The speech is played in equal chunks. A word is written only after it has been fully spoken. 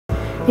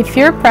If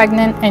you're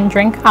pregnant and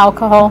drink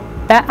alcohol,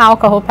 that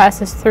alcohol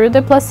passes through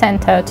the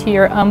placenta to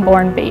your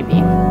unborn baby.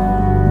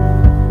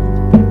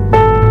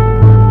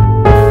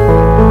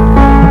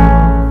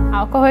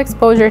 Alcohol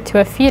exposure to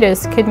a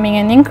fetus could mean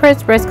an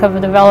increased risk of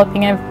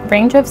developing a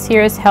range of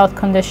serious health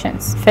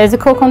conditions.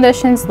 Physical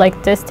conditions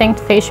like distinct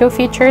facial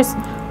features,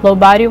 low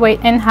body weight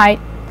and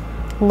height,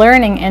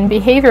 learning and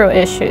behavioral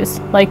issues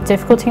like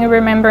difficulty in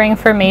remembering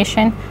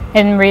information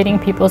and reading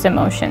people's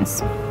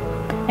emotions.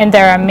 And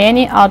there are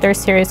many other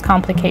serious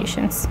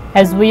complications.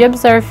 As we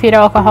observe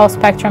Fetal Alcohol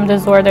Spectrum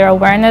Disorder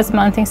Awareness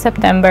Month in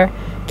September,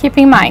 keep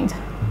in mind,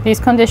 these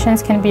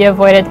conditions can be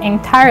avoided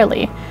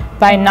entirely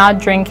by not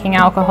drinking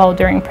alcohol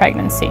during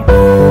pregnancy.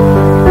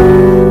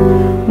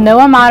 No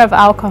amount of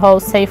alcohol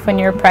is safe when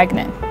you're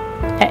pregnant,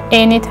 at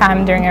any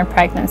time during your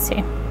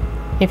pregnancy.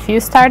 If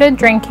you started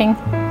drinking,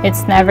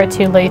 it's never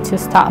too late to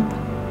stop.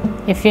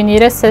 If you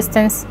need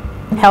assistance,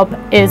 help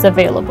is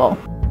available.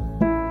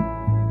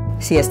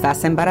 Si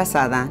estás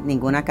embarazada,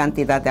 ninguna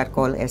cantidad de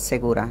alcohol es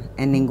segura,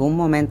 en ningún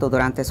momento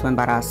durante su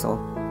embarazo.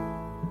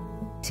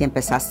 Si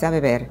empezaste a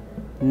beber,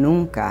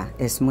 nunca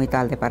es muy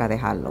tarde para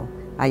dejarlo.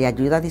 Hay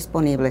ayuda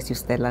disponible si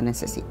usted la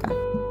necesita.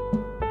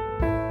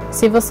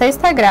 Se você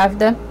está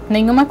grávida,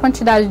 nenhuma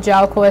quantidade de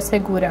álcool é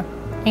segura,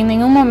 em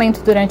nenhum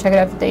momento durante a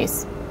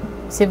gravidez.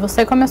 Se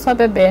você começou a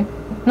beber,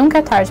 nunca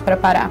é tarde para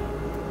parar.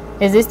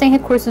 Existem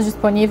recursos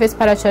disponíveis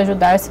para te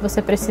ajudar se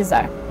você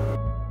precisar.